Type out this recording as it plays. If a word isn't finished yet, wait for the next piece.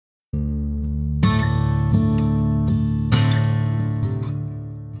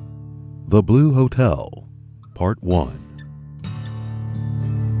The Blue Hotel, Part 1.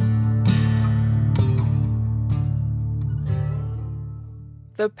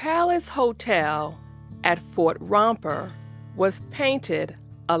 The Palace Hotel at Fort Romper was painted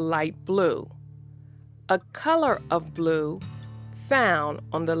a light blue, a color of blue found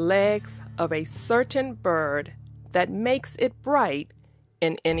on the legs of a certain bird that makes it bright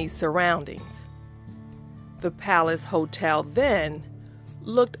in any surroundings. The Palace Hotel then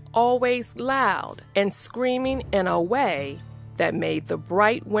looked always loud and screaming in a way that made the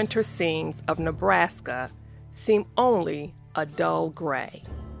bright winter scenes of Nebraska seem only a dull gray.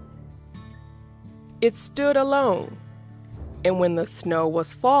 It stood alone, and when the snow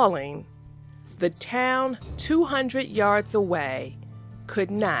was falling, the town 200 yards away could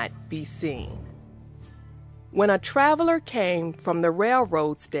not be seen. When a traveler came from the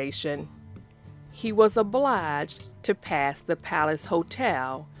railroad station, he was obliged to pass the Palace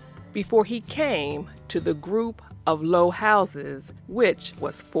Hotel before he came to the group of low houses which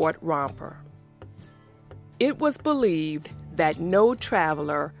was Fort Romper. It was believed that no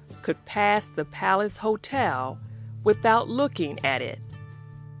traveler could pass the Palace Hotel without looking at it.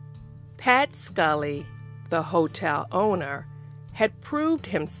 Pat Scully, the hotel owner, had proved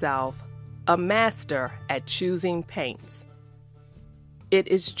himself a master at choosing paints. It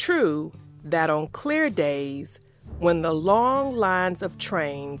is true that on clear days, when the long lines of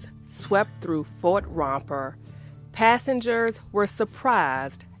trains swept through Fort Romper, passengers were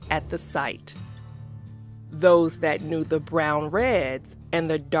surprised at the sight. Those that knew the brown reds and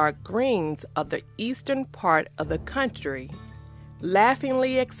the dark greens of the eastern part of the country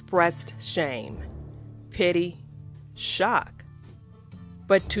laughingly expressed shame, pity, shock.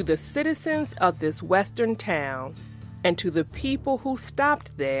 But to the citizens of this western town and to the people who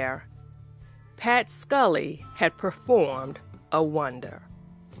stopped there, Pat Scully had performed a wonder.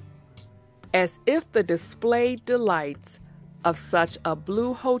 As if the displayed delights of such a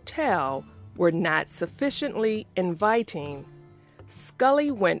blue hotel were not sufficiently inviting,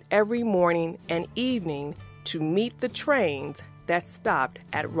 Scully went every morning and evening to meet the trains that stopped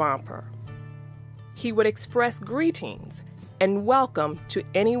at Romper. He would express greetings and welcome to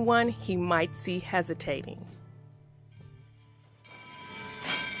anyone he might see hesitating.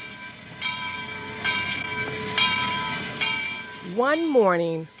 One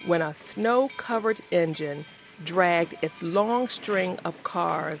morning, when a snow-covered engine dragged its long string of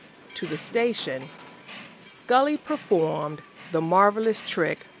cars to the station, Scully performed the marvelous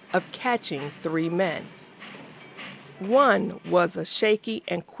trick of catching 3 men. One was a shaky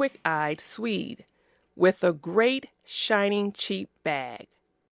and quick-eyed Swede with a great, shining, cheap bag.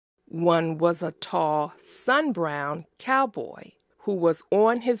 One was a tall, sun-browned cowboy who was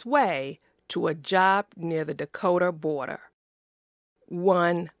on his way to a job near the Dakota border.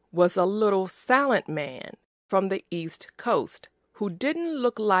 One was a little silent man from the East Coast who didn't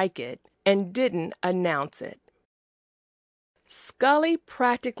look like it and didn't announce it. Scully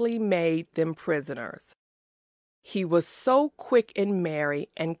practically made them prisoners. He was so quick and merry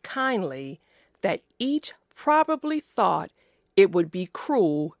and kindly that each probably thought it would be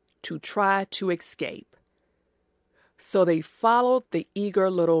cruel to try to escape. So they followed the eager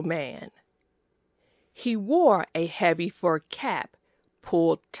little man. He wore a heavy fur cap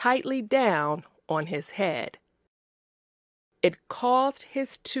pulled tightly down on his head. It caused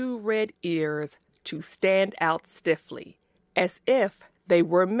his 2 red ears to stand out stiffly, as if they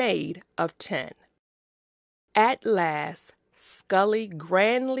were made of tin. At last, Scully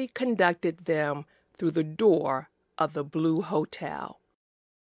grandly conducted them through the door of the Blue Hotel.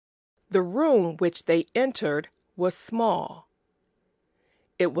 The room which they entered was small.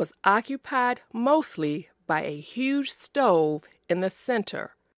 It was occupied mostly by a huge stove in the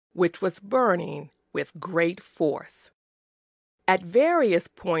center, which was burning with great force. At various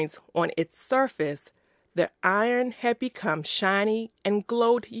points on its surface, the iron had become shiny and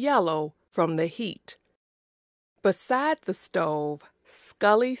glowed yellow from the heat. Beside the stove,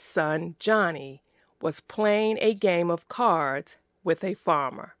 Scully's son Johnny was playing a game of cards with a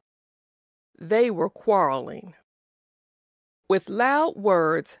farmer. They were quarreling. With loud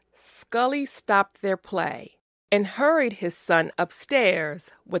words, Scully stopped their play and hurried his son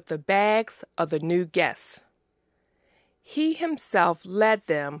upstairs with the bags of the new guests. He himself led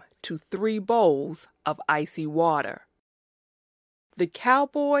them to 3 bowls of icy water. The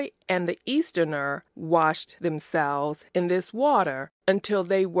cowboy and the Easterner washed themselves in this water until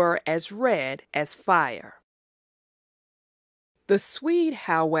they were as red as fire. The Swede,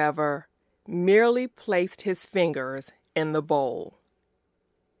 however, merely placed his fingers in the bowl.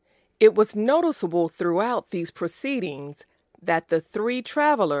 It was noticeable throughout these proceedings that the 3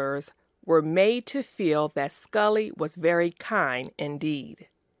 travelers were made to feel that Scully was very kind indeed.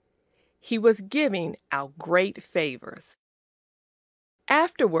 He was giving out great favors.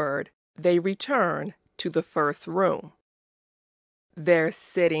 Afterward, they returned to the first room. There,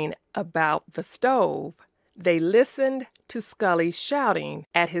 sitting about the stove, they listened to Scully shouting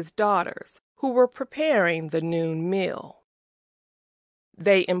at his daughters, who were preparing the noon meal.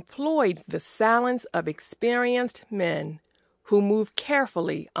 They employed the silence of experienced men who move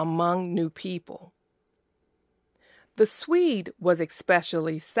carefully among new people. The Swede was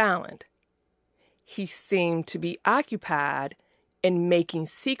especially silent. He seemed to be occupied in making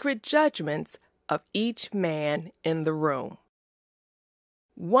secret judgments of each man in the room.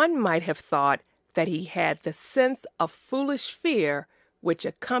 One might have thought that he had the sense of foolish fear which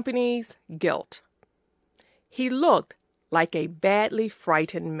accompanies guilt. He looked like a badly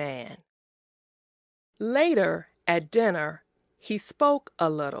frightened man. Later, at dinner, he spoke a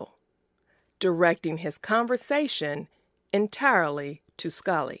little, directing his conversation entirely to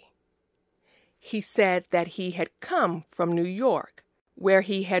Scully. He said that he had come from New York, where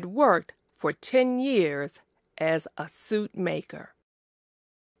he had worked for 10 years as a suit maker.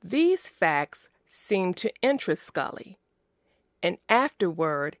 These facts seemed to interest Scully, and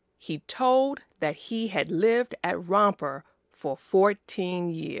afterward he told that he had lived at Romper for 14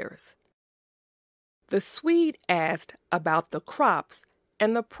 years. The Swede asked about the crops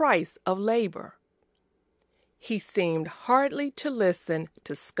and the price of labor. He seemed hardly to listen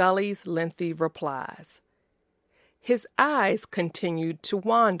to Scully's lengthy replies. His eyes continued to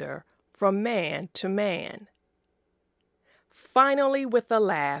wander from man to man. Finally, with a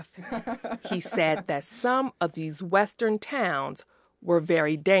laugh, he said that some of these western towns were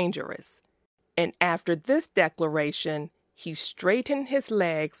very dangerous, and after this declaration he straightened his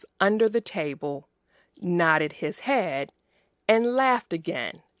legs under the table, nodded his head, and laughed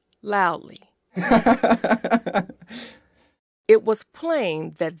again, loudly. It was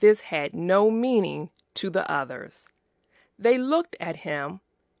plain that this had no meaning to the others. They looked at him,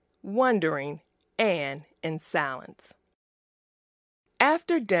 wondering and in silence.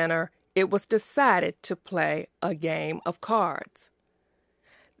 After dinner, it was decided to play a game of cards.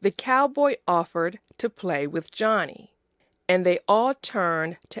 The cowboy offered to play with Johnny, and they all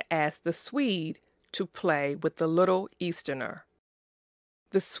turned to ask the Swede to play with the little Easterner.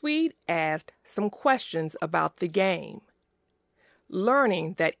 The Swede asked some questions about the game.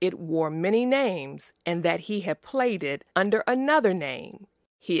 Learning that it wore many names and that he had played it under another name,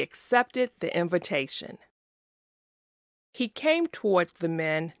 he accepted the invitation. He came toward the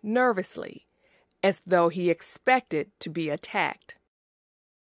men nervously, as though he expected to be attacked.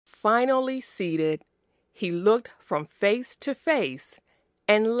 Finally seated, he looked from face to face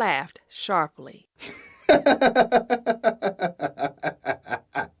and laughed sharply.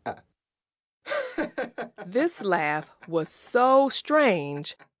 This laugh was so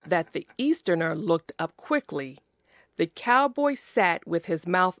strange that the Easterner looked up quickly. The cowboy sat with his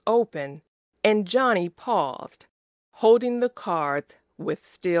mouth open, and Johnny paused, holding the cards with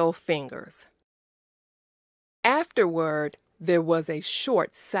still fingers. Afterward, there was a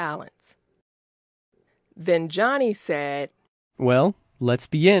short silence. Then Johnny said, "Well, let's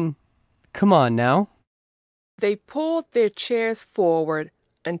begin. Come on now." They pulled their chairs forward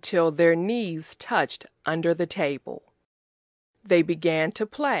until their knees touched under the table. They began to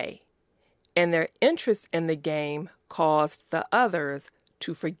play, and their interest in the game caused the others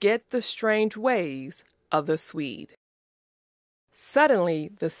to forget the strange ways of the Swede. Suddenly,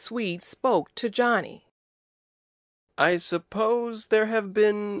 the Swede spoke to Johnny. "I suppose there have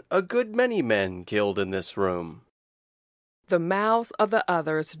been a good many men killed in this room." The mouths of the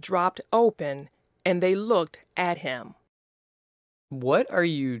others dropped open, and they looked at him. "What are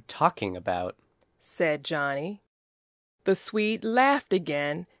you talking about?" said Johnny. The Swede laughed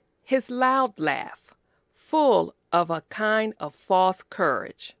again, his loud laugh, full of a kind of false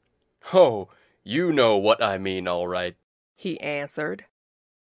courage. "Oh, you know what I mean, all right," he answered.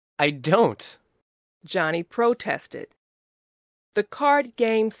 "I don't," Johnny protested. The card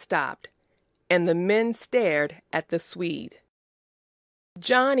game stopped, and the men stared at the Swede.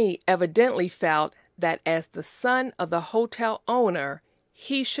 Johnny evidently felt that as the son of the hotel owner,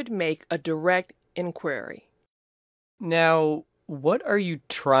 he should make a direct inquiry. "Now, what are you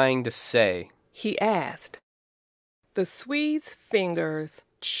trying to say?" he asked. The Swede's fingers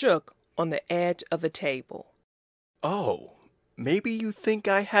shook on the edge of the table. "Oh, maybe you think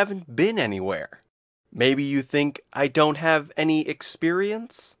I haven't been anywhere. Maybe you think I don't have any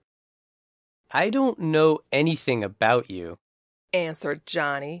experience?" "I don't know anything about you," answered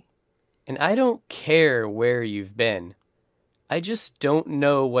Johnny. "and I don't care where you've been. I just don't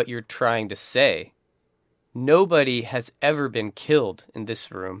know what you're trying to say. Nobody has ever been killed in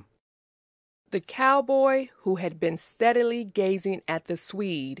this room. The cowboy, who had been steadily gazing at the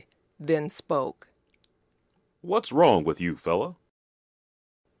Swede, then spoke. What's wrong with you, fella?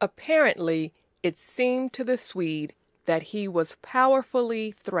 Apparently, it seemed to the Swede that he was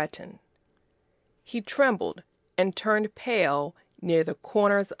powerfully threatened. He trembled and turned pale near the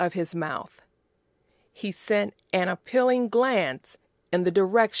corners of his mouth. He sent an appealing glance in the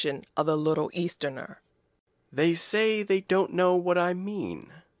direction of the little Easterner. They say they don't know what I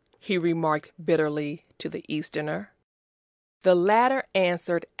mean, he remarked bitterly to the Easterner. The latter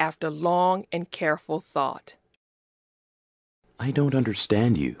answered after long and careful thought. I don't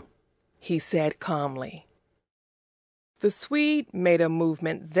understand you, he said calmly. The Swede made a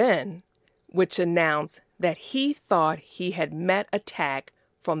movement then, which announced that he thought he had met attack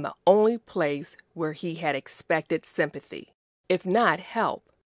from the only place where he had expected sympathy, if not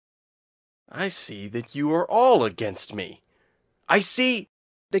help. I see that you are all against me. I see.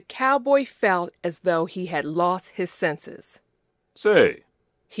 The cowboy felt as though he had lost his senses. Say,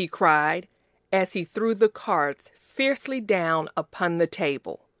 he cried as he threw the cards fiercely down upon the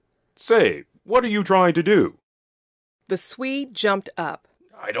table. Say, what are you trying to do? The Swede jumped up.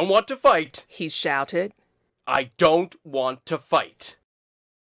 I don't want to fight, he shouted. I don't want to fight.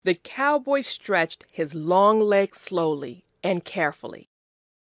 The cowboy stretched his long legs slowly and carefully.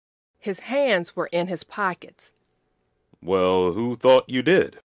 His hands were in his pockets. Well, who thought you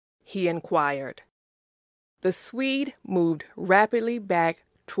did? He inquired. The Swede moved rapidly back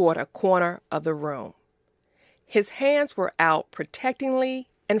toward a corner of the room. His hands were out protectingly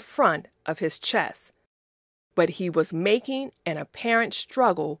in front of his chest, but he was making an apparent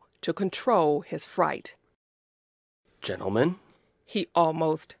struggle to control his fright. Gentlemen, he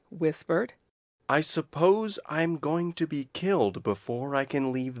almost whispered, I suppose I'm going to be killed before I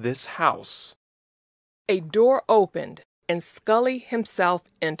can leave this house. A door opened and Scully himself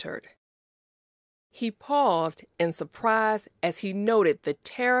entered. He paused in surprise as he noted the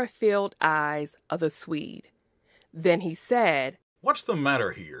terror-filled eyes of the Swede. Then he said, What's the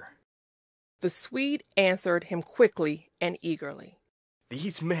matter here? The Swede answered him quickly and eagerly.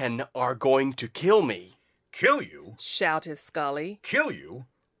 These men are going to kill me. Kill you? Shouted Scully. Kill you?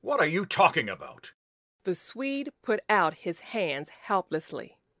 What are you talking about? The Swede put out his hands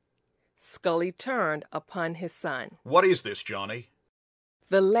helplessly. Scully turned upon his son. What is this, Johnny?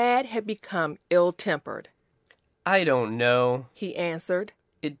 The lad had become ill-tempered. I don't know, he answered.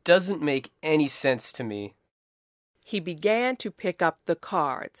 It doesn't make any sense to me. He began to pick up the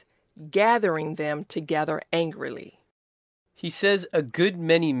cards, gathering them together angrily. He says a good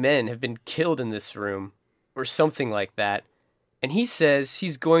many men have been killed in this room, or something like that, and he says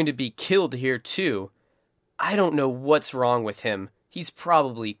he's going to be killed here too. I don't know what's wrong with him. He's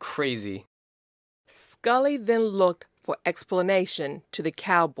probably crazy. Scully then looked for explanation to the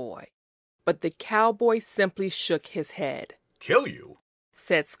cowboy, but the cowboy simply shook his head. Kill you?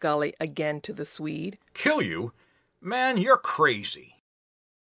 Said Scully again to the Swede. Kill you? Man, you're crazy.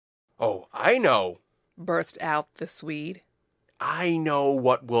 Oh, I know, burst out the Swede. I know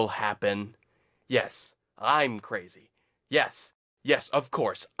what will happen. Yes, I'm crazy. Yes, of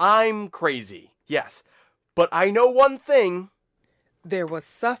course, I'm crazy. Yes, but I know one thing. There was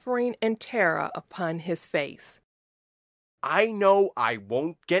suffering and terror upon his face. I know I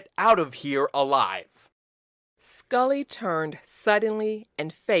won't get out of here alive. Scully turned suddenly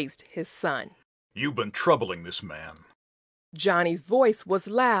and faced his son. You've been troubling this man. Johnny's voice was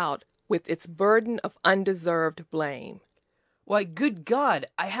loud with its burden of undeserved blame. Why, good God,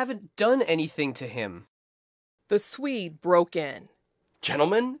 I haven't done anything to him. The Swede broke in.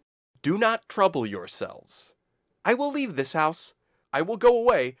 Gentlemen, do not trouble yourselves. I will leave this house. I will go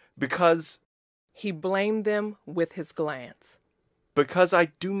away because... He blamed them with his glance. Because I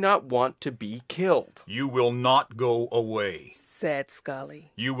do not want to be killed. You will not go away, said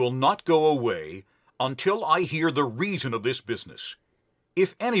Scully. You will not go away until I hear the reason of this business.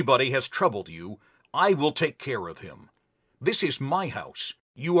 If anybody has troubled you, I will take care of him. This is my house.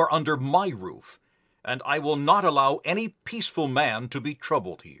 You are under my roof, and I will not allow any peaceful man to be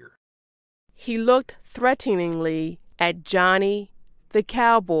troubled here. He looked threateningly at Johnny, the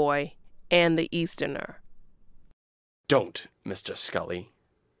cowboy, and the Easterner. Don't, Mr. Scully.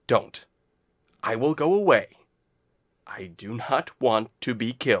 Don't. I will go away. I do not want to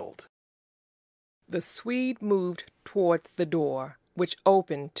be killed. The Swede moved towards the door, which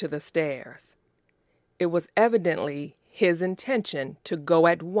opened to the stairs. It was evidently his intention to go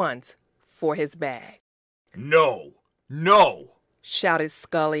at once for his bag. No! No! Shouted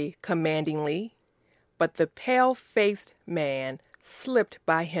Scully commandingly, but the pale-faced man slipped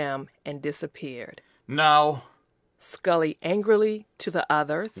by him and disappeared. Now, Scully angrily to the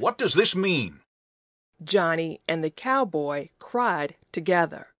others. what does this mean? Johnny and the cowboy cried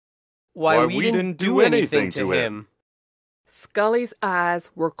together. Why, we didn't do anything to him. Scully's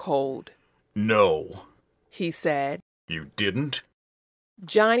eyes were cold. No, He said. you didn't?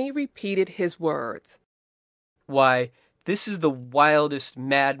 Johnny repeated his words. Why, this is the wildest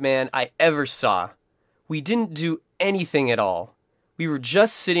madman I ever saw. We didn't do anything at all. We were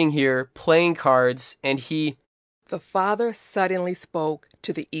just sitting here playing cards, and he... The father suddenly spoke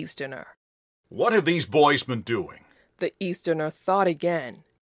to the Easterner. What have these boys been doing? The Easterner thought again.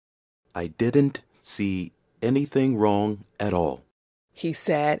 I didn't see anything wrong at all. He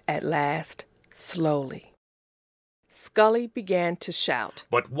said at last, slowly. Scully began to shout.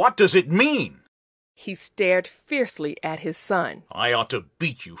 But what does it mean? He stared fiercely at his son. I ought to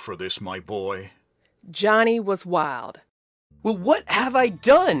beat you for this, my boy. Johnny was wild. Well, what have I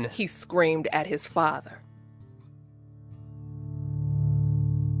done? He screamed at his father.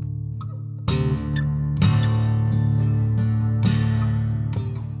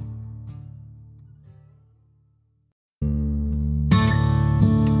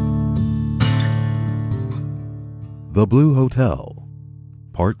 The Blue Hotel,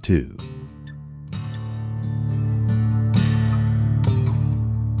 Part 2.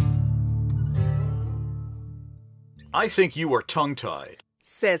 I think you are tongue-tied.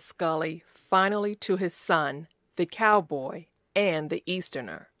 Said Scully finally to his son, the cowboy, and the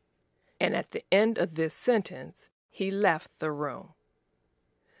Easterner. And at the end of this sentence, he left the room.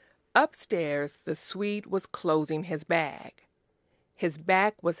 Upstairs, the Swede was closing his bag. His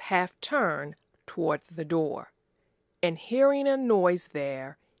back was half turned towards the door, and hearing a noise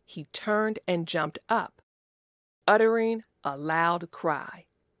there, he turned and jumped up, uttering a loud cry.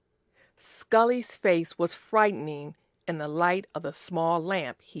 Scully's face was frightening in the light of the small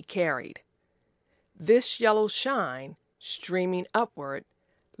lamp he carried. This yellow shine, streaming upward,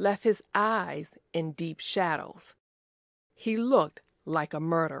 left his eyes in deep shadows. He looked like a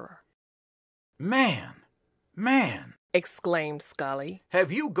murderer. Man! Man! Exclaimed Scully.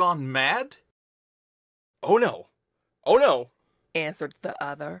 Have you gone mad? Oh no. Oh no. Answered the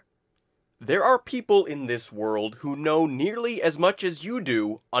other. There are people in this world who know nearly as much as you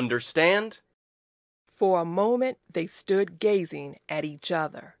do, understand? For a moment they stood gazing at each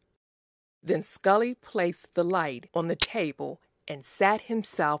other. Then Scully placed the light on the table and sat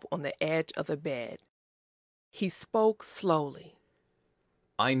himself on the edge of the bed. He spoke slowly.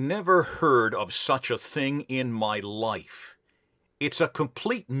 I never heard of such a thing in my life. It's a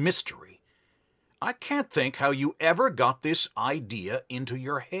complete mystery. I can't think how you ever got this idea into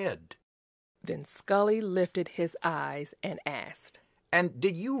your head. Then Scully lifted his eyes and asked, And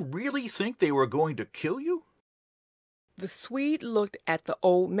did you really think they were going to kill you? The Swede looked at the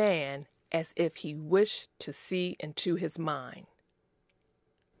old man as if he wished to see into his mind.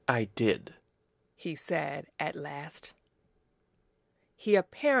 I did. He said at last. He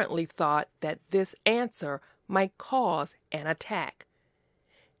apparently thought that this answer might cause an attack.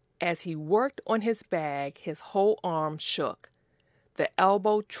 As he worked on his bag, his whole arm shook, the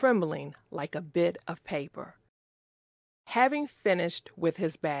elbow trembling like a bit of paper. Having finished with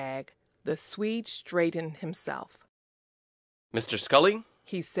his bag, the Swede straightened himself. Mr. Scully,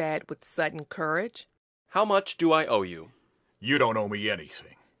 He said with sudden courage. how much do I owe you? You don't owe me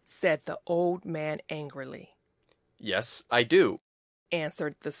anything. Said the old man angrily. Yes, I do.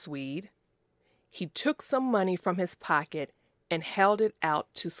 Answered the Swede. He took some money from his pocket and held it out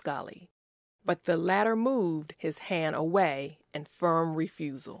to Scully, but the latter moved his hand away in firm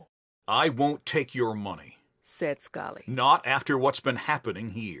refusal. I won't take your money. Said Scully. Not after what's been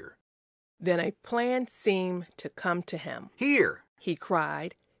happening here. Then a plan seemed to come to him. Here! He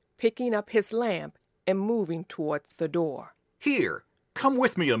cried, picking up his lamp and moving towards the door. Here! Come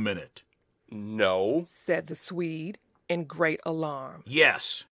with me a minute. No. Said the Swede in great alarm.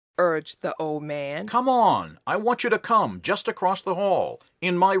 Yes. Urged the old man. Come on. I want you to come just across the hall,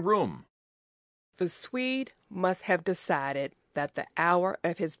 in my room. The Swede must have decided that the hour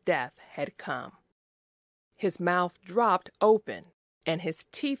of his death had come. His mouth dropped open, and his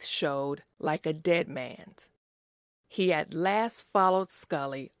teeth showed like a dead man's. He at last followed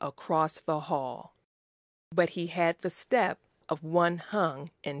Scully across the hall, but he had the step of one hung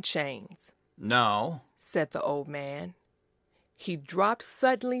in chains. Now, Said the old man. He dropped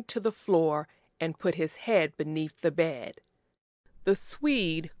suddenly to the floor and put his head beneath the bed. The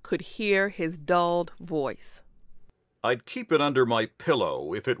Swede could hear his dulled voice. I'd keep it under my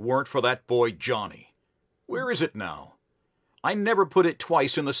pillow if it weren't for that boy Johnny. Where is it now? I never put it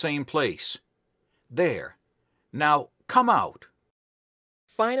twice in the same place. There. Now, come out.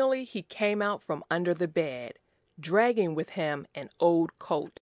 Finally, he came out from under the bed, dragging with him an old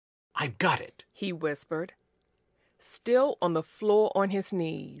coat. I've got it. He whispered. Still on the floor on his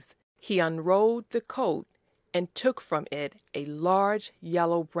knees, he unrolled the coat and took from it a large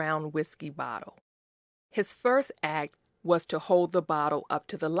yellow-brown whiskey bottle. His first act was to hold the bottle up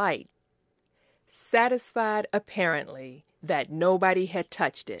to the light. Satisfied, apparently, that nobody had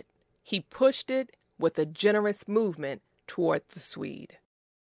touched it, he pushed it with a generous movement toward the Swede.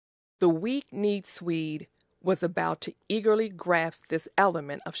 The weak-kneed Swede was about to eagerly grasp this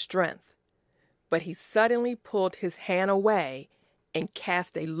element of strength, but he suddenly pulled his hand away and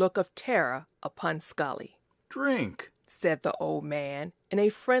cast a look of terror upon Scully. Drink, said the old man in a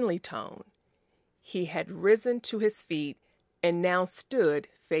friendly tone. He had risen to his feet and now stood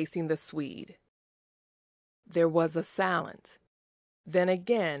facing the Swede. There was a silence. Then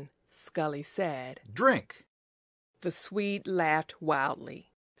again, Scully said, Drink. The Swede laughed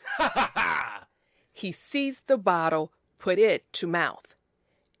wildly. Ha ha ha! He seized the bottle, put it to mouth,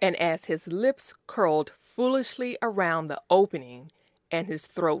 and as his lips curled foolishly around the opening and his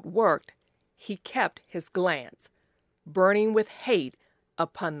throat worked, he kept his glance, burning with hate,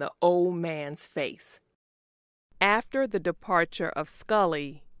 upon the old man's face. After the departure of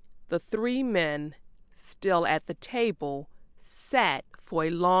Scully, the three men, still at the table, sat for a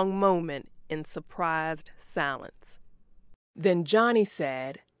long moment in surprised silence. Then Johnny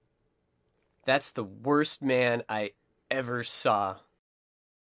said, That's the worst man I ever saw.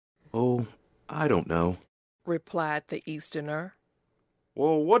 Oh, I don't know. replied the Easterner.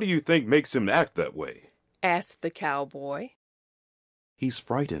 Well, what do you think makes him act that way? Asked the cowboy. He's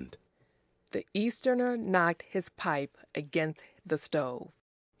frightened. The Easterner knocked his pipe against the stove.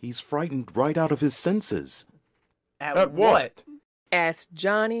 He's frightened right out of his senses. At what? Asked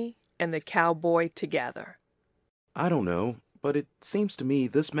Johnny and the cowboy together. I don't know, but it seems to me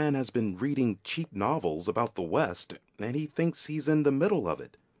this man has been reading cheap novels about the West, and he thinks he's in the middle of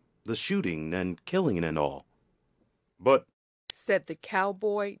it. The shooting and killing and all. But Said the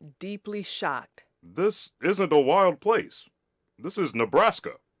cowboy, deeply shocked. this isn't a wild place. This is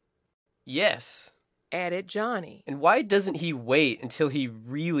Nebraska. Yes. Added Johnny. And why doesn't he wait until he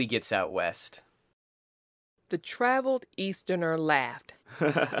really gets out west? The traveled Easterner laughed.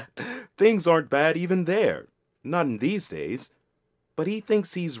 Things aren't bad even there. Not in these days. But he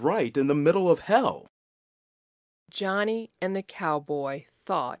thinks he's right in the middle of hell. Johnny and the cowboy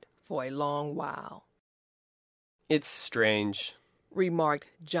thought for a long while. It's strange. Remarked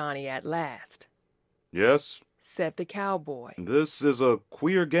Johnny at last. Yes, Said the cowboy. this is a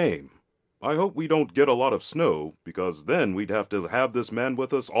queer game. I hope we don't get a lot of snow, because then we'd have to have this man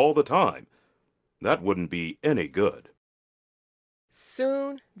with us all the time. That wouldn't be any good.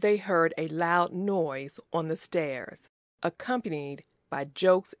 Soon they heard a loud noise on the stairs, accompanied by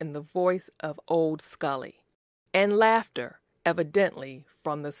jokes in the voice of old Scully, and laughter, evidently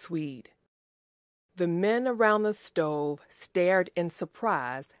from the Swede. The men around the stove stared in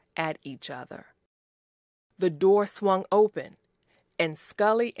surprise at each other. The door swung open, and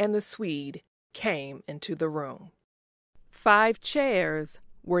Scully and the Swede came into the room. 5 chairs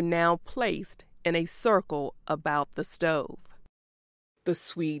were now placed in a circle about the stove. The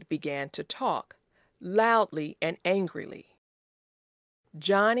Swede began to talk, loudly and angrily.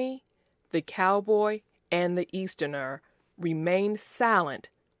 Johnny, the cowboy, and the Easterner remained silent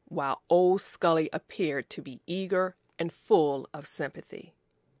while old Scully appeared to be eager and full of sympathy.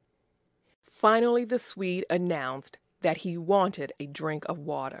 Finally, the Swede announced that he wanted a drink of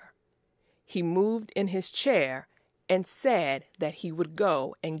water. He moved in his chair and said that he would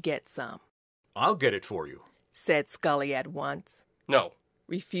go and get some. I'll get it for you. Said Scully at once. No,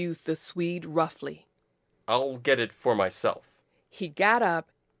 Refused the Swede roughly. I'll get it for myself. He got up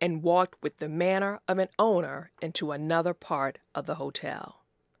and walked with the manner of an owner into another part of the hotel.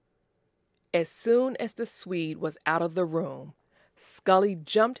 As soon as the Swede was out of the room, Scully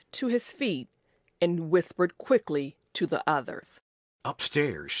jumped to his feet and whispered quickly to the others.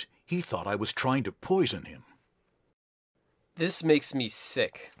 Upstairs, he thought I was trying to poison him. This makes me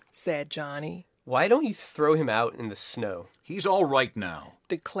sick. Said Johnny. Why don't you throw him out in the snow? He's all right now.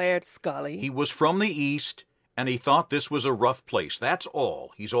 Declared Scully. He was from the East, and he thought this was a rough place. That's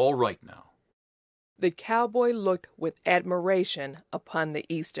all. He's all right now. The cowboy looked with admiration upon the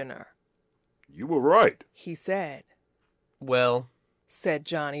Easterner. You were right. He said. Well, Said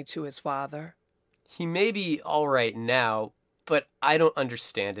Johnny to his father. he may be all right now, but I don't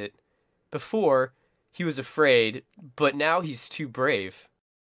understand it. Before, he was afraid, but now he's too brave.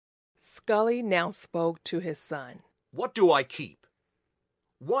 Scully now spoke to his son. What do I keep?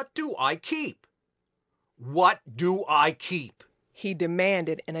 What do I keep? What do I keep? he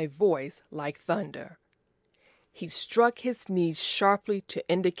demanded in a voice like thunder. He struck his knees sharply to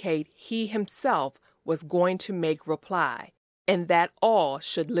indicate he himself was going to make reply, and that all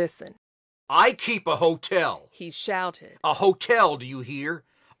should listen. I keep a hotel. He shouted. A hotel, do you hear?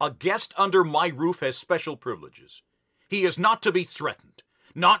 A guest under my roof has special privileges. He is not to be threatened.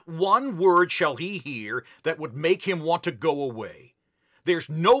 Not one word shall he hear that would make him want to go away. There's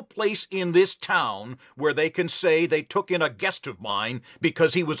no place in this town where they can say they took in a guest of mine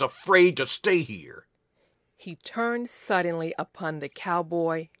because he was afraid to stay here. He turned suddenly upon the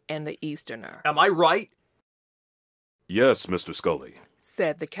cowboy and the Easterner. Am I right? Yes, Mr. Scully.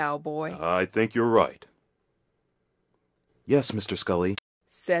 Said the cowboy. I think you're right. Yes, Mr. Scully.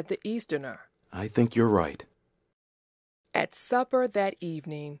 Said the Easterner. I think you're right. At supper that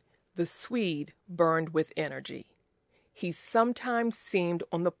evening, the Swede burned with energy. He sometimes seemed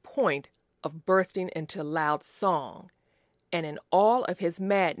on the point of bursting into loud song, and in all of his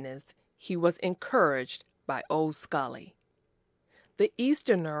madness he was encouraged by old Scully. The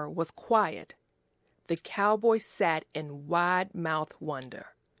Easterner was quiet. The cowboy sat in wide-mouthed wonder,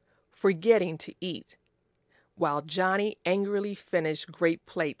 forgetting to eat, while Johnny angrily finished great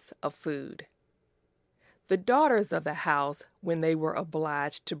plates of food. The daughters of the house, when they were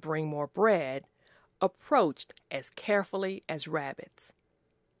obliged to bring more bread, approached as carefully as rabbits.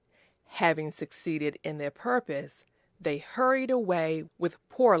 Having succeeded in their purpose, they hurried away with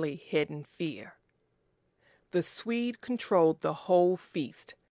poorly hidden fear. The Swede controlled the whole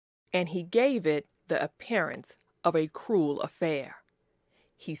feast, and he gave it the appearance of a cruel affair.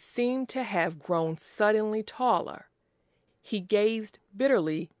 He seemed to have grown suddenly taller. He gazed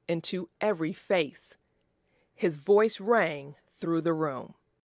bitterly into every face. His voice rang through the room.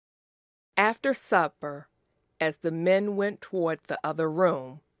 After supper, as the men went toward the other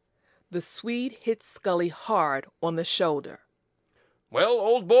room, the Swede hit Scully hard on the shoulder. Well,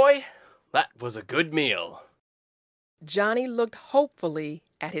 old boy, that was a good meal. Johnny looked hopefully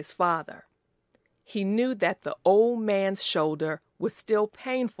at his father. He knew that the old man's shoulder was still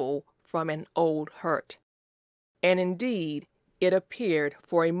painful from an old hurt. And indeed, it appeared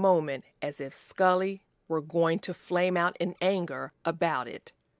for a moment as if Scully were going to flame out in anger about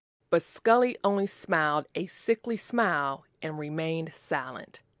it. But Scully only smiled a sickly smile and remained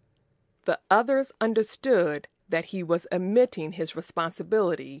silent. The others understood that he was admitting his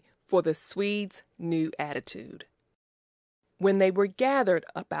responsibility for the Swede's new attitude. When they were gathered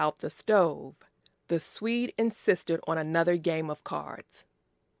about the stove, the Swede insisted on another game of cards.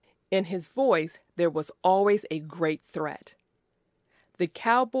 In his voice there was always a great threat. The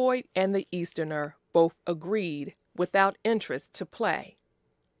cowboy and the Easterner both agreed without interest to play.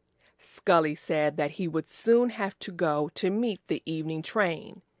 Scully said that he would soon have to go to meet the evening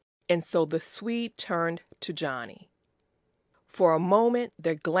train, and so the Swede turned to Johnny. For a moment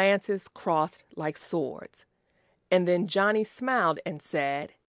their glances crossed like swords, and then Johnny smiled and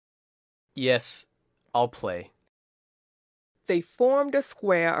said, Yes, I'll play. They formed a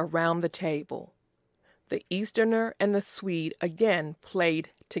square around the table. The Easterner and the Swede again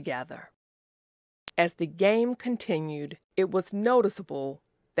played together. As the game continued, it was noticeable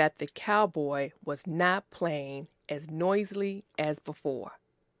that the cowboy was not playing as noisily as before.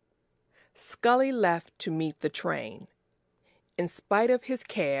 Scully left to meet the train. In spite of his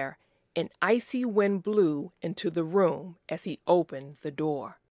care, an icy wind blew into the room as he opened the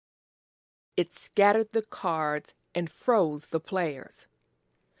door. It scattered the cards and froze the players.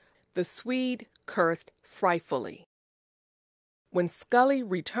 The Swede cursed frightfully. When Scully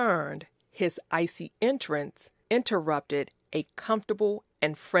returned, his icy entrance interrupted a comfortable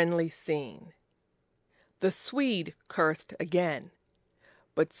and friendly scene. The Swede cursed again,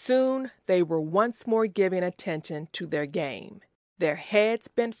 but soon they were once more giving attention to their game, their heads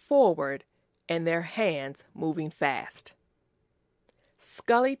bent forward and their hands moving fast.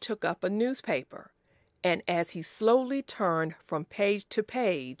 Scully took up a newspaper, and as he slowly turned from page to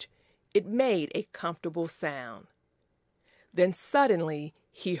page, it made a comfortable sound. Then suddenly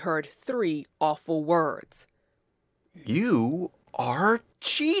he heard 3 awful words. You are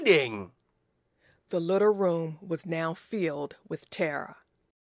cheating. The little room was now filled with terror.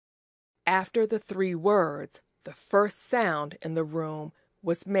 After the 3 words, the first sound in the room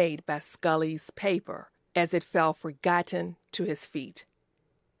was made by Scully's paper as it fell forgotten to his feet.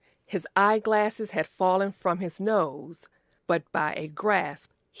 His eyeglasses had fallen from his nose, but by a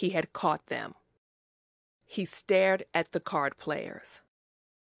grasp he had caught them. He stared at the card players.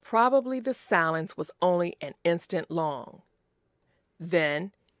 Probably the silence was only an instant long.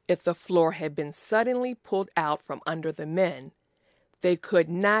 Then, if the floor had been suddenly pulled out from under the men, they could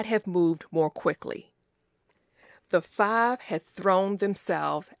not have moved more quickly. The five had thrown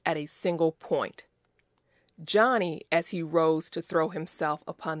themselves at a single point. Johnny, as he rose to throw himself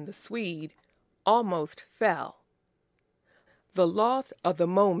upon the Swede, almost fell. The loss of the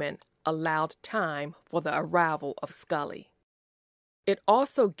moment allowed time for the arrival of Scully. It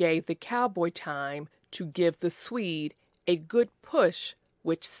also gave the cowboy time to give the Swede a good push,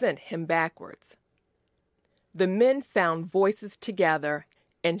 which sent him backwards. The men found voices together,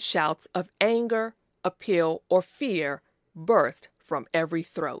 and shouts of anger, appeal, or fear burst from every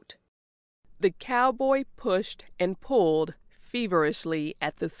throat. The cowboy pushed and pulled feverishly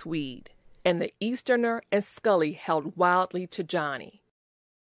at the Swede, and the Easterner and Scully held wildly to Johnny.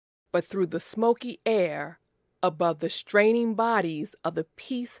 But through the smoky air, above the straining bodies of the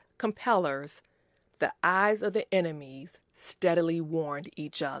peace compellers, the eyes of the enemies steadily warned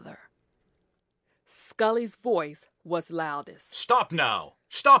each other. Scully's voice was loudest. Stop now!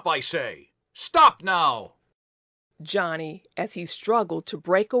 Stop, I say! Stop now! Johnny, as he struggled to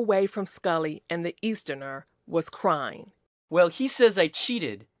break away from Scully and the Easterner, was crying. Well, he says I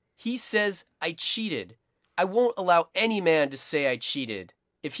cheated. He says I cheated. I won't allow any man to say I cheated.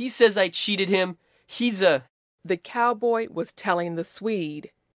 If he says I cheated him, he's a... The cowboy was telling the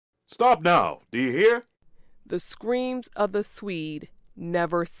Swede. Stop now, do you hear? The screams of the Swede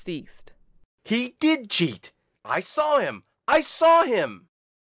never ceased. He did cheat. I saw him. I saw him.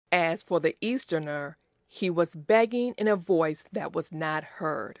 As for the Easterner, he was begging in a voice that was not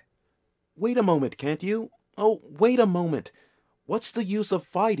heard. Wait a moment, can't you? Oh, wait a moment. What's the use of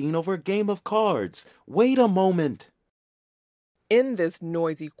fighting over a game of cards? Wait a moment. In this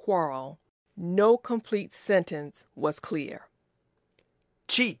noisy quarrel, no complete sentence was clear.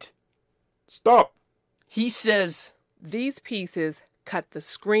 Cheat. Stop! He says... These pieces cut the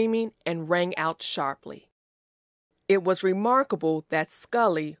screaming and rang out sharply. It was remarkable that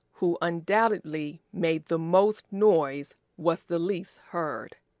Scully, who undoubtedly made the most noise, was the least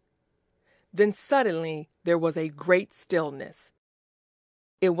heard. Then suddenly there was a great stillness.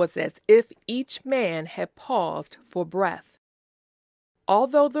 It was as if each man had paused for breath.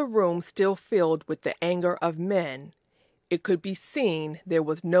 Although the room still filled with the anger of men, it could be seen there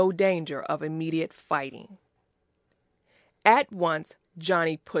was no danger of immediate fighting. At once,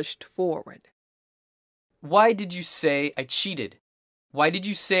 Johnny pushed forward. Why did you say I cheated? Why did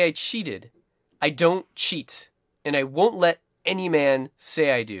you say I cheated? I don't cheat, and I won't let any man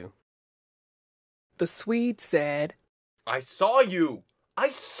say I do. The Swede said, I saw you. I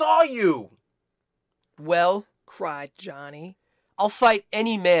saw you. Well, cried Johnny, I'll fight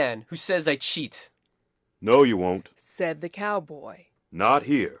any man who says I cheat. No, you won't. said the cowboy. Not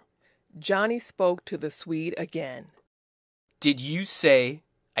here. Johnny spoke to the Swede again. Did you say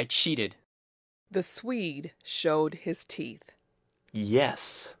I cheated? The Swede showed his teeth.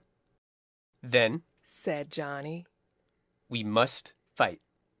 Yes. Then, said Johnny, we must fight.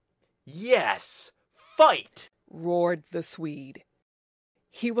 Yes. Fight. roared the Swede.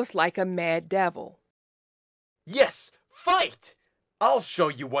 He was like a mad devil. Yes. Fight. I'll show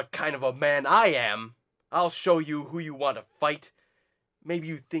you what kind of a man I am. I'll show you who you want to fight. Maybe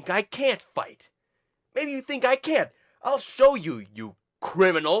you think I can't fight. Maybe you think I can't. I'll show you, you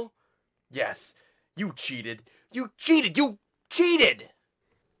criminal. Yes, you cheated. You cheated. You cheated.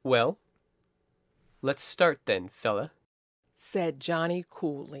 Well, let's start then, fella, said Johnny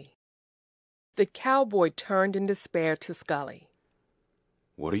coolly. The cowboy turned in despair to Scully.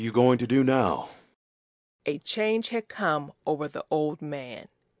 What are you going to do now? A change had come over the old man.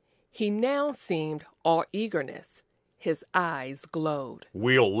 He now seemed all eagerness. His eyes glowed.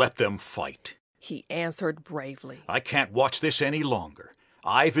 We'll let them fight. He answered bravely. I can't watch this any longer.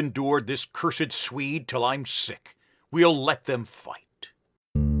 I've endured this cursed Swede till I'm sick. We'll let them fight.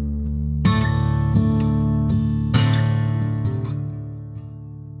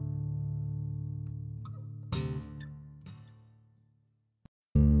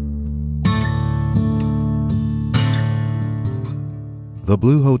 The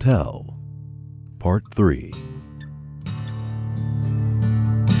Blue Hotel, Part 3.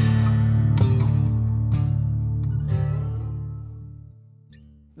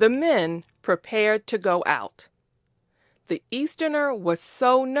 The men prepared to go out. The Easterner was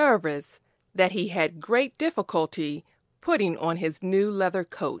so nervous that he had great difficulty putting on his new leather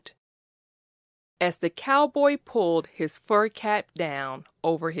coat. As the cowboy pulled his fur cap down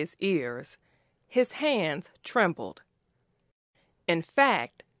over his ears, his hands trembled. In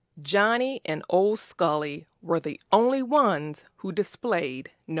fact, Johnny and Old Scully were the only ones who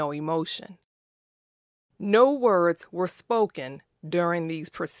displayed no emotion. No words were spoken during these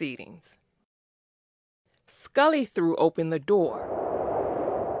proceedings. Scully threw open the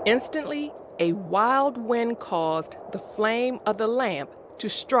door. Instantly, a wild wind caused the flame of the lamp to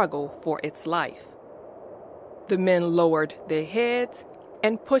struggle for its life. The men lowered their heads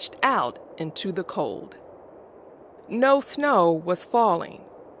and pushed out into the cold. No snow was falling,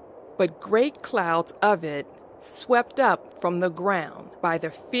 but great clouds of it, swept up from the ground by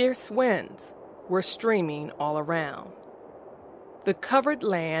the fierce winds, were streaming all around. The covered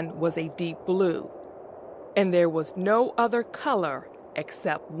land was a deep blue, and there was no other color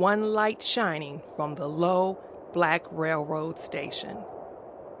except one light shining from the low, black railroad station.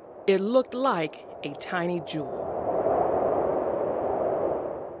 It looked like a tiny jewel.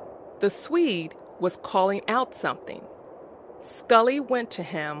 The Swede was calling out something. Scully went to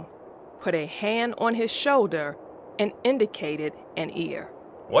him, put a hand on his shoulder, and indicated an ear.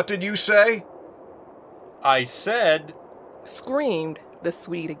 What did you say? I said, Screamed the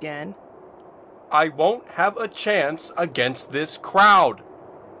Swede again. I won't have a chance against this crowd.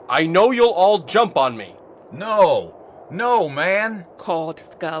 I know you'll all jump on me. No, man. Called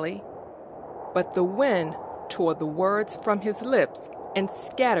Scully. But the wind tore the words from his lips and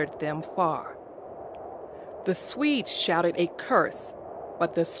scattered them far. The Swede shouted a curse,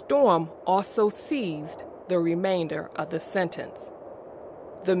 but the storm also seized the remainder of the sentence.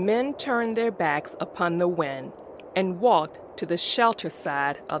 The men turned their backs upon the wind and walked to the shelter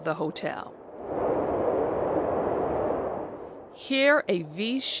side of the hotel. Here a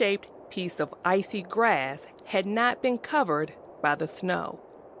V-shaped piece of icy grass had not been covered by the snow.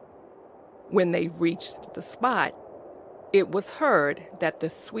 When they reached the spot, it was heard that the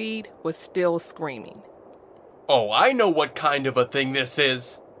Swede was still screaming. Oh, I know what kind of a thing this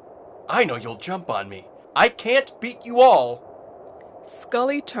is. I know you'll jump on me. I can't beat you all.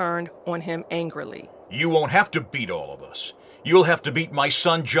 Scully turned on him angrily. You won't have to beat all of us. You'll have to beat my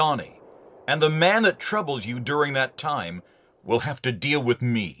son Johnny. And the man that troubled you during that time will have to deal with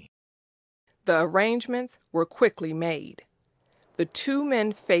me. The arrangements were quickly made. The two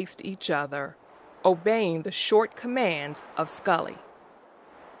men faced each other, obeying the short commands of Scully.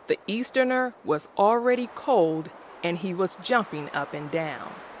 The Easterner was already cold, and he was jumping up and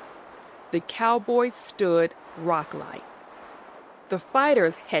down. The cowboys stood rock-like. The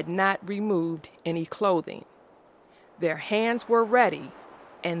fighters had not removed any clothing. Their hands were ready,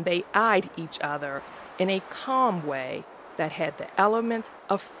 and they eyed each other in a calm way that had the elements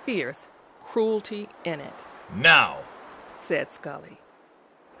of fierce cruelty in it. Now, said Scully.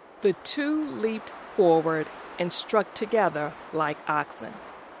 The two leaped forward and struck together like oxen.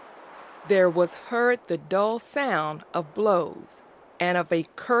 There was heard the dull sound of blows and of a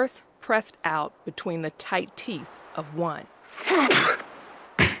curse pressed out between the tight teeth of one.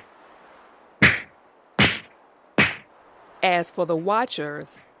 As for the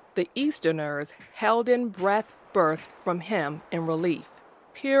watchers, the Easterners held in breath burst from him in relief,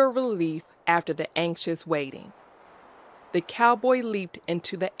 pure relief after the anxious waiting. The cowboy leaped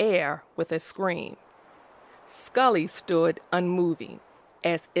into the air with a scream. Scully stood unmoving,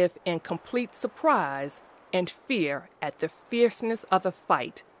 as if in complete surprise and fear at the fierceness of the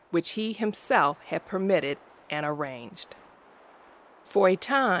fight which he himself had permitted and arranged. For a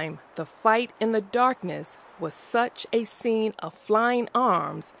time, the fight in the darkness was such a scene of flying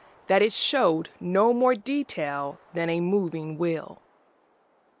arms that it showed no more detail than a moving wheel.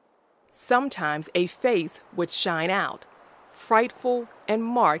 Sometimes a face would shine out, frightful and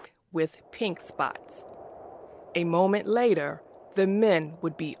marked with pink spots. A moment later, the men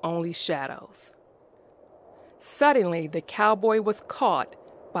would be only shadows. Suddenly, the cowboy was caught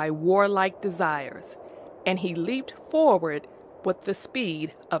by warlike desires, and he leaped forward with the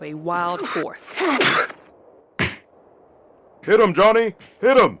speed of a wild horse. Hit him, Johnny!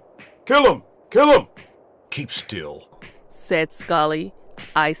 Hit him! Kill him! Kill him! keep still, said Scully,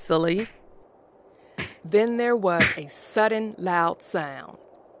 icily. Then there was a sudden loud sound,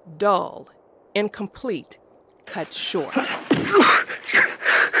 dull, incomplete, cut short.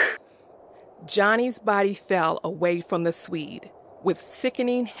 Johnny's body fell away from the Swede, with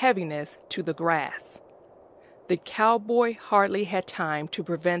sickening heaviness to the grass. The cowboy hardly had time to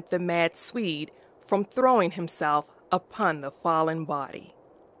prevent the mad Swede from throwing himself upon the fallen body.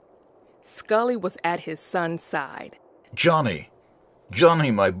 Scully was at his son's side. Johnny,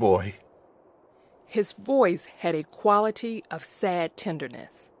 my boy. His voice had a quality of sad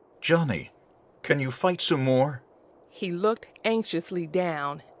tenderness. Johnny, can you fight some more? He looked anxiously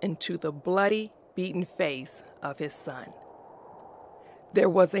down into the bloody, beaten face of his son. There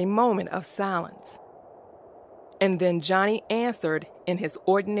was a moment of silence, and then Johnny answered in his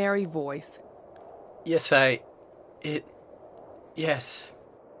ordinary voice, Yes.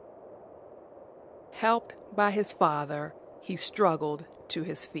 Helped by his father, he struggled to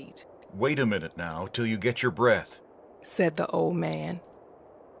his feet. Wait a minute now till you get your breath. said the old man.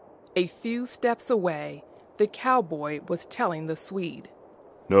 A few steps away, the cowboy was telling the Swede.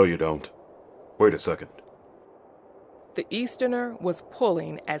 No, you don't. Wait a second. The Easterner was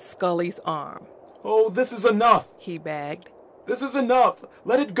pulling at Scully's arm. Oh, this is enough. He begged. This is enough.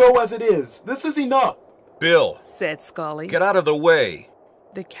 Let it go as it is. This is enough. Bill, Said Scully. get out of the way.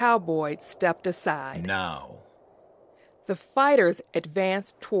 The cowboy stepped aside. Now. The fighters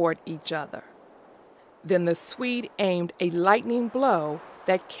advanced toward each other. Then the Swede aimed a lightning blow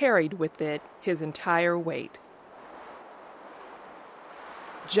that carried with it his entire weight.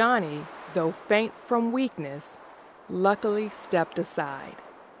 Johnny, though faint from weakness, luckily stepped aside,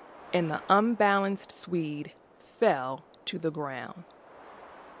 and the unbalanced Swede fell to the ground.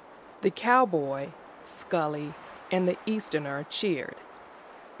 The cowboy, Scully, and the Easterner cheered,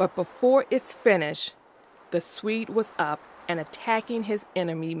 but before its finish, the Swede was up and attacking his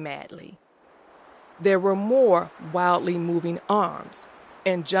enemy madly. There were more wildly moving arms,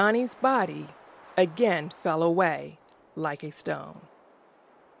 and Johnny's body again fell away like a stone.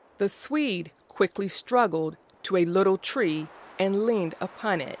 The Swede quickly struggled to a little tree and leaned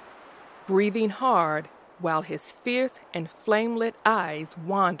upon it, breathing hard while his fierce and flame-lit eyes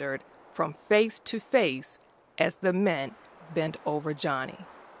wandered from face to face as the men bent over Johnny.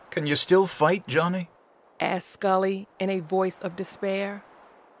 Can you still fight, Johnny? Asked Scully in a voice of despair.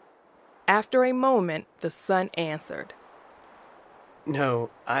 After a moment, the son answered. No,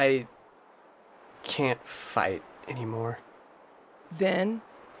 I can't fight anymore. Then,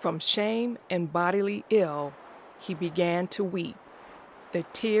 from shame and bodily ill, he began to weep, the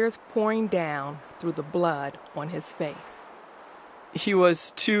tears pouring down through the blood on his face. He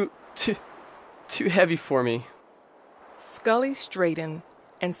was too heavy for me. Scully straightened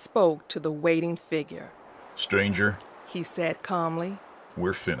and spoke to the waiting figure. Stranger, He said calmly.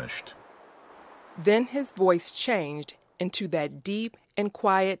 we're finished. Then his voice changed into that deep and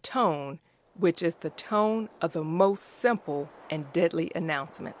quiet tone which is the tone of the most simple and deadly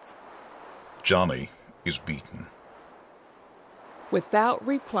announcements. Johnny is beaten. Without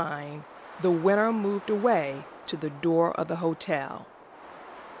replying, the winner moved away to the door of the hotel.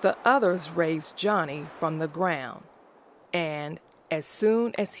 The others raised Johnny from the ground, and as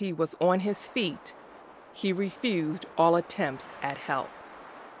soon as he was on his feet, he refused all attempts at help.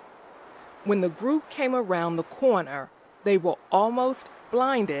 When the group came around the corner, they were almost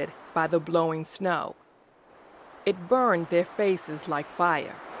blinded by the blowing snow. It burned their faces like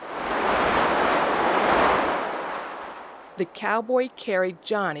fire. The cowboy carried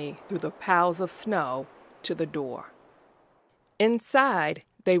Johnny through the piles of snow to the door. Inside,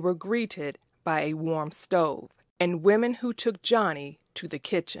 they were greeted by a warm stove and women who took Johnny to the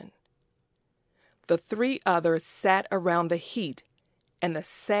kitchen. The three others sat around the heat, and the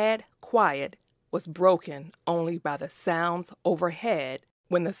sad quiet was broken only by the sounds overhead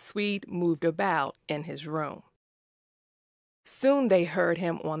when the Swede moved about in his room. Soon they heard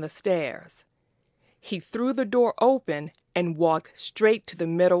him on the stairs. He threw the door open and walked straight to the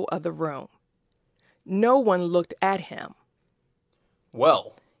middle of the room. No one looked at him.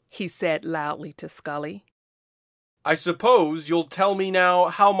 Well, He said loudly to Scully. I suppose you'll tell me now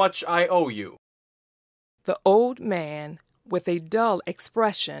how much I owe you. The old man, with a dull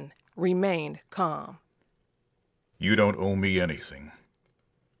expression, remained calm. You don't owe me anything.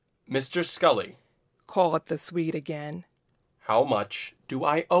 Mr. Scully, Called the Swede again. how much do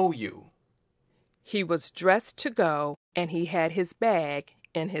I owe you? He was dressed to go, and he had his bag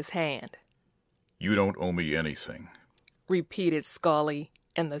in his hand. You don't owe me anything. Repeated Scully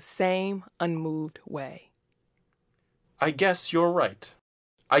in the same unmoved way. I guess you're right.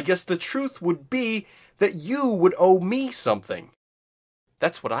 I guess the truth would be that you would owe me something.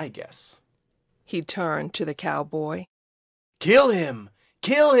 That's what I guess. He turned to the cowboy. Kill him!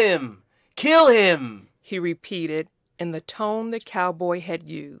 Kill him! Kill him! He repeated in the tone the cowboy had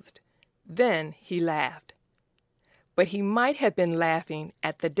used. Then he laughed. But he might have been laughing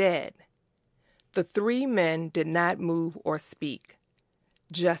at the dead. The three men did not move or speak,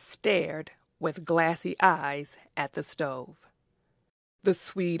 just stared with glassy eyes at the stove. The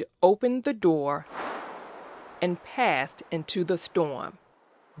Swede opened the door and passed into the storm,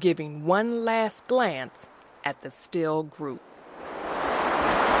 giving one last glance at the still group.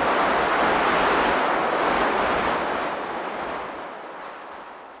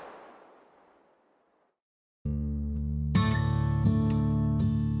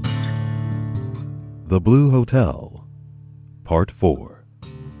 The Blue Hotel, Part 4.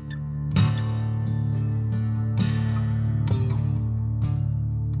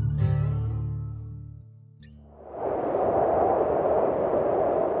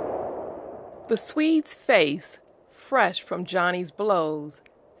 The Swede's face, fresh from Johnny's blows,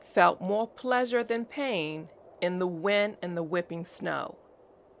 felt more pleasure than pain in the wind and the whipping snow.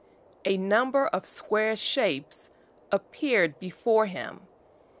 A number of square shapes appeared before him,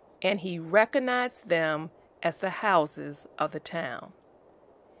 and he recognized them as the houses of the town.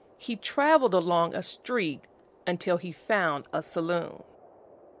 He traveled along a street until he found a saloon.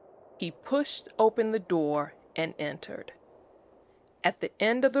 He pushed open the door and entered. At the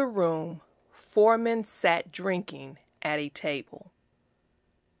end of the room, 4 men sat drinking at a table.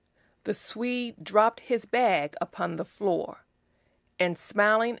 The Swede dropped his bag upon the floor, and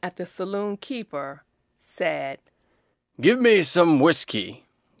smiling at the saloon keeper, said, "Give me some whiskey,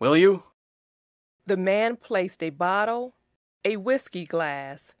 will you?" The man placed a bottle, a whiskey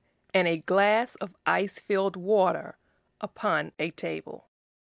glass, and a glass of ice-filled water upon a table.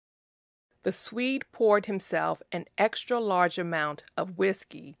 The Swede poured himself an extra-large amount of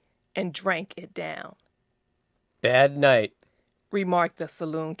whiskey and drank it down. Bad night, Remarked the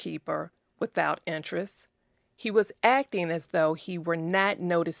saloon keeper without interest. He was acting as though he were not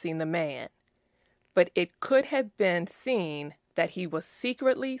noticing the man, but it could have been seen that he was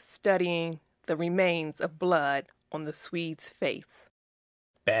secretly studying the remains of blood on the Swede's face.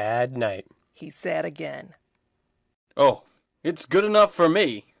 Bad night, He said again, "Oh, it's good enough for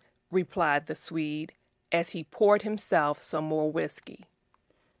me." replied the Swede as he poured himself some more whiskey.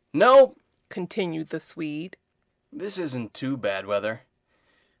 "No, Continued the Swede. this isn't too bad weather.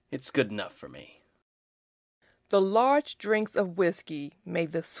 It's good enough for me." The large drinks of whiskey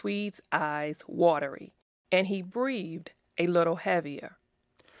made the Swede's eyes watery, and he breathed a little heavier.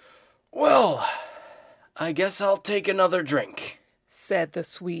 "Well, I guess I'll take another drink." Said the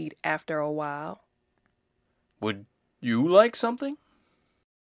Swede after a while. "Would you like something?"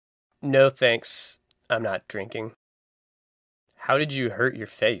 no thanks, I'm not drinking. How did you hurt your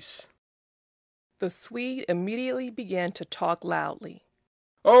face? The Swede immediately began to talk loudly.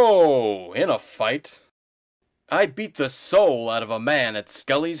 "Oh, in a fight. I beat the soul out of a man at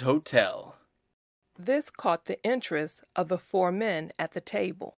Scully's hotel." This caught the interest of the 4 men at the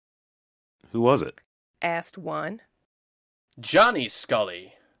table. Who was it? Asked one. "Johnny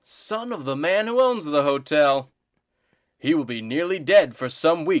Scully, son of the man who owns the hotel. He will be nearly dead for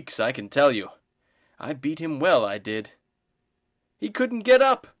some weeks, I can tell you. I beat him well, I did. He couldn't get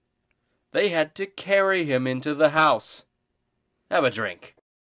up. They had to carry him into the house. Have a drink."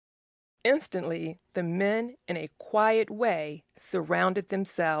 Instantly, the men in a quiet way surrounded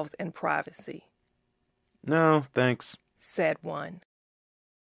themselves in privacy. No, thanks. Said one.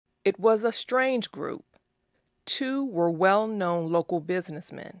 It was a strange group. 2 were well-known local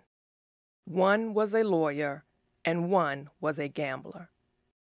businessmen. 1 was a lawyer, and 1 was a gambler.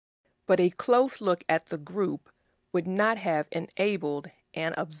 But a close look at the group would not have enabled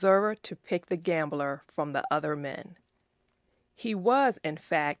an observer to pick the gambler from the other men. He was, in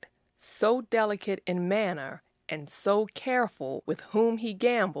fact, so delicate in manner and so careful with whom he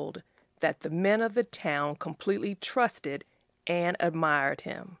gambled that the men of the town completely trusted and admired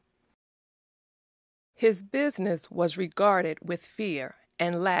him. His business was regarded with fear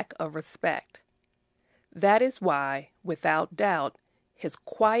and lack of respect. That is why, without doubt, his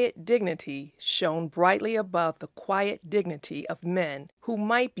quiet dignity shone brightly above the quiet dignity of men who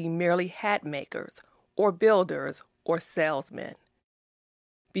might be merely hat makers or builders or salesmen.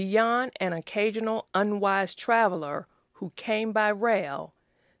 Beyond an occasional unwise traveler who came by rail,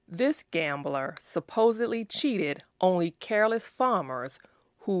 this gambler supposedly cheated only careless farmers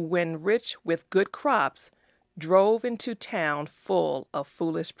who, when rich with good crops, drove into town full of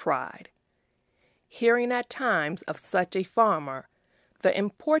foolish pride. Hearing at times of such a farmer, the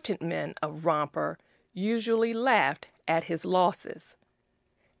important men of Romper usually laughed at his losses,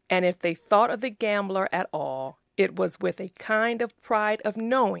 and if they thought of the gambler at all, it was with a kind of pride of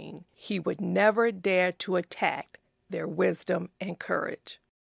knowing he would never dare to attack their wisdom and courage.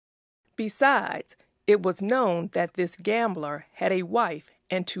 Besides, it was known that this gambler had a wife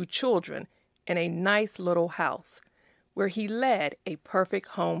and 2 children in a nice little house, where he led a perfect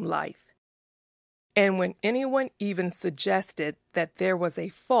home life. And when anyone even suggested that there was a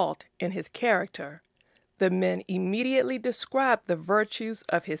fault in his character, the men immediately described the virtues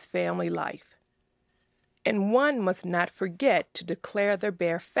of his family life. And one must not forget to declare the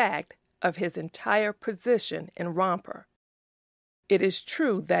bare fact of his entire position in Romper. It is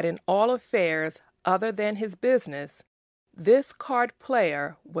true that in all affairs other than his business, this card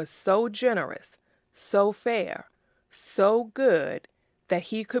player was so generous, so fair, so good, that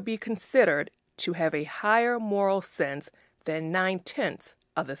he could be considered to have a higher moral sense than 9/10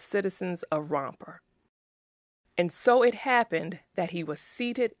 of the citizens of Romper. And so it happened that he was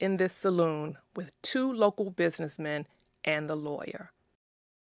seated in this saloon with two local businessmen and the lawyer.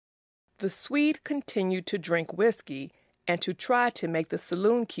 The Swede continued to drink whiskey and to try to make the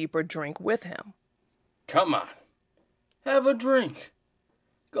saloon keeper drink with him. Come on. Have a drink.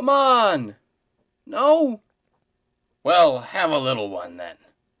 Come on. No? Well, have a little one then.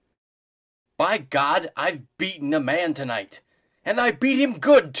 By God, I've beaten a man tonight. And I beat him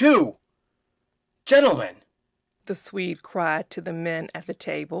good, too. Gentlemen, the Swede cried to the men at the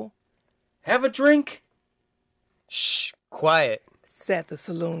table. Have a drink? Shh, quiet, said the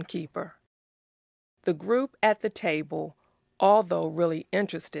saloon keeper. The group at the table, although really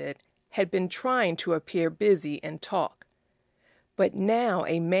interested, had been trying to appear busy and talk. But now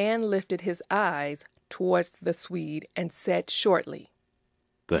a man lifted his eyes towards the Swede and said shortly,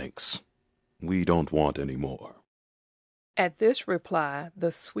 Thanks. We don't want any more. At this reply,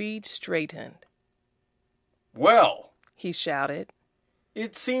 the Swede straightened. Well, he shouted,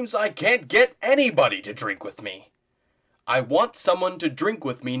 it seems I can't get anybody to drink with me. I want someone to drink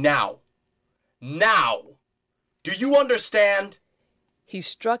with me now. Now! Do you understand? He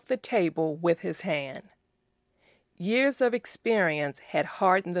struck the table with his hand. Years of experience had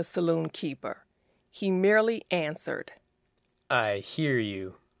hardened the saloon keeper. He merely answered, I hear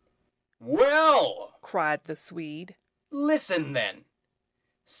you. Well, cried the Swede. Listen then.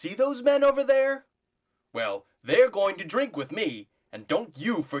 See those men over there? Well, they're going to drink with me, and don't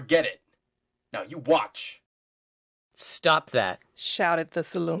you forget it. Now you watch. Stop that, shouted the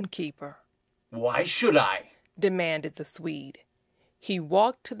saloon keeper. Why should I? Demanded the Swede. He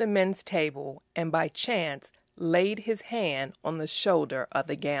walked to the men's table and by chance laid his hand on the shoulder of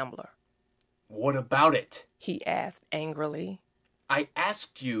the gambler. What about it? He asked angrily. I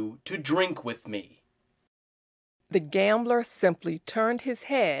asked you to drink with me. The gambler simply turned his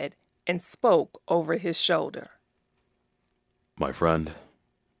head and spoke over his shoulder. My friend,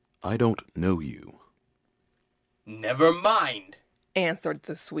 I don't know you. Never mind, answered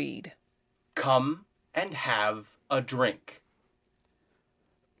the Swede. Come and have a drink.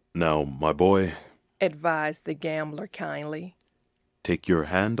 Now, my boy, advised the gambler kindly, take your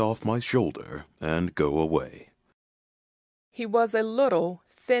hand off my shoulder and go away. He was a little,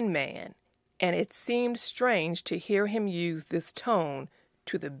 thin man, and it seemed strange to hear him use this tone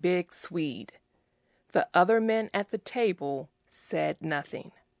to the big Swede. The other men at the table said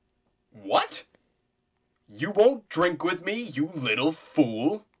nothing. What? You won't drink with me, you little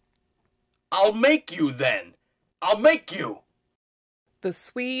fool? I'll make you then! I'll make you! The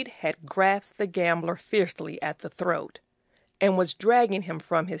Swede had grasped the gambler fiercely at the throat and was dragging him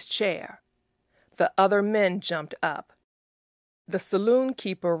from his chair. The other men jumped up. The saloon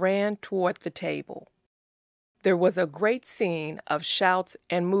keeper ran toward the table. There was a great scene of shouts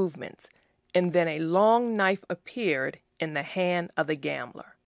and movements, and then a long knife appeared in the hand of the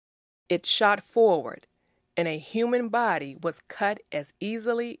gambler. It shot forward, and a human body was cut as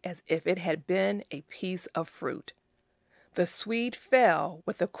easily as if it had been a piece of fruit. The Swede fell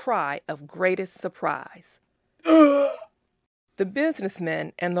with a cry of greatest surprise. The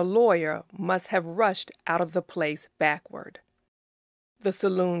businessman and the lawyer must have rushed out of the place backward. The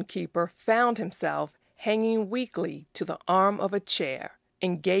saloon keeper found himself hanging weakly to the arm of a chair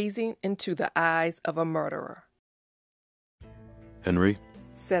and gazing into the eyes of a murderer. Henry,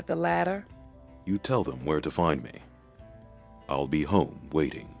 said the latter, you tell them where to find me. I'll be home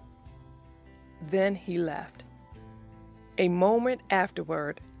waiting. Then he left. A moment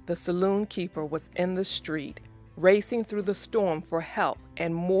afterward, the saloon keeper was in the street, racing through the storm for help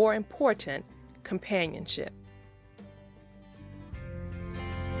and, more important, companionship.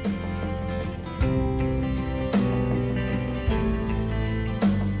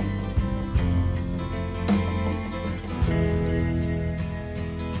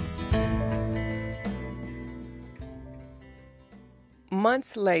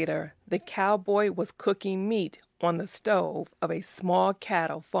 Months later, the cowboy was cooking meat on the stove of a small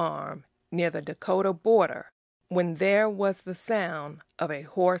cattle farm near the Dakota border when there was the sound of a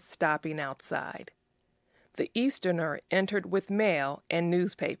horse stopping outside. The Easterner entered with mail and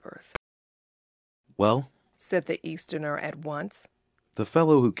newspapers. Well, said the Easterner at once, the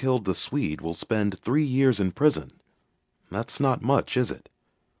fellow who killed the Swede will spend 3 years in prison. That's not much, is it?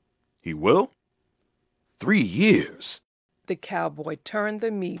 He will? 3 years? The cowboy turned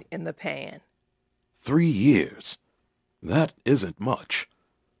the meat in the pan. 3 years? That isn't much.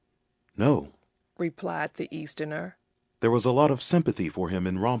 No, replied the Easterner. There was a lot of sympathy for him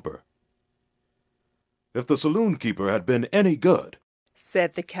in Romper. If the saloon keeper had been any good,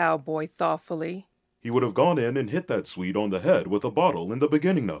 said the cowboy thoughtfully, he would have gone in and hit that Swede on the head with a bottle in the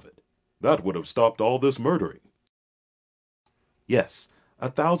beginning of it. That would have stopped all this murdering. Yes,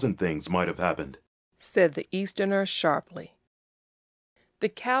 1,000 things might have happened, said the Easterner sharply. The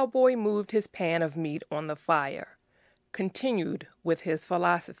cowboy moved his pan of meat on the fire, continued with his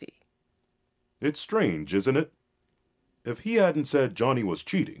philosophy. It's strange, isn't it? If he hadn't said Johnny was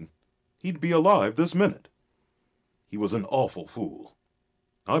cheating, he'd be alive this minute. He was an awful fool.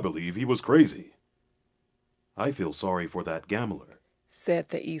 I believe he was crazy. I feel sorry for that gambler, said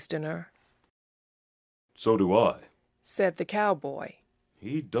the Easterner. So do I, said the cowboy.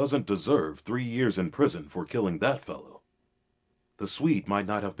 He doesn't deserve 3 years in prison for killing that fellow. The Swede might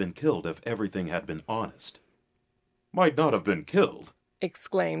not have been killed if everything had been honest. Might not have been killed?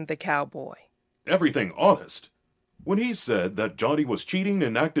 Exclaimed the cowboy. Everything honest? When he said that Johnny was cheating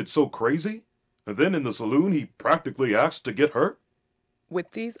and acted so crazy, and then in the saloon he practically asked to get hurt?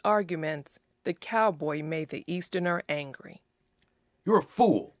 With these arguments, the cowboy made the Easterner angry. You're a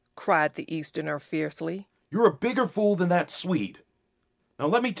fool, cried the Easterner fiercely. You're a bigger fool than that Swede. Now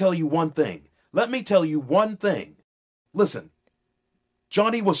let me tell you one thing. Listen,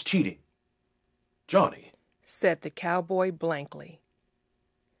 Johnny was cheating. Johnny, said the cowboy blankly.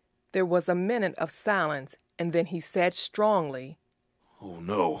 There was a minute of silence, and then he said strongly, Oh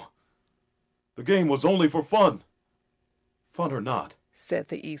no. The game was only for fun. Fun or not, said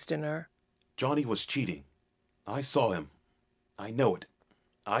the Easterner. Johnny was cheating. I saw him. I know it.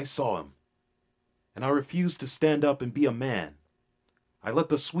 I saw him. And I refused to stand up and be a man. I let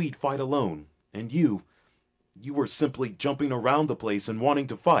the Swede fight alone, and you were simply jumping around the place and wanting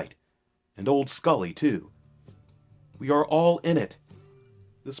to fight. And old Scully, too. We are all in it.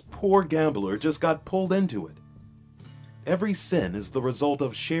 This poor gambler just got pulled into it. Every sin is the result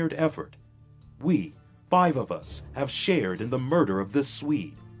of shared effort. We, 5 of us, have shared in the murder of this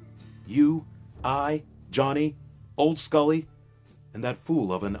Swede. You, I, Johnny, old Scully, and that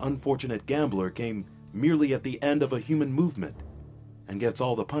fool of an unfortunate gambler came merely at the end of a human movement and gets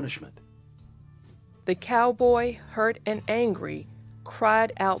all the punishment. The cowboy, hurt and angry,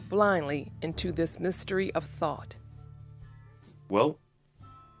 cried out blindly into this mystery of thought. Well,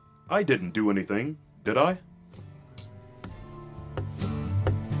 I didn't do anything, did I?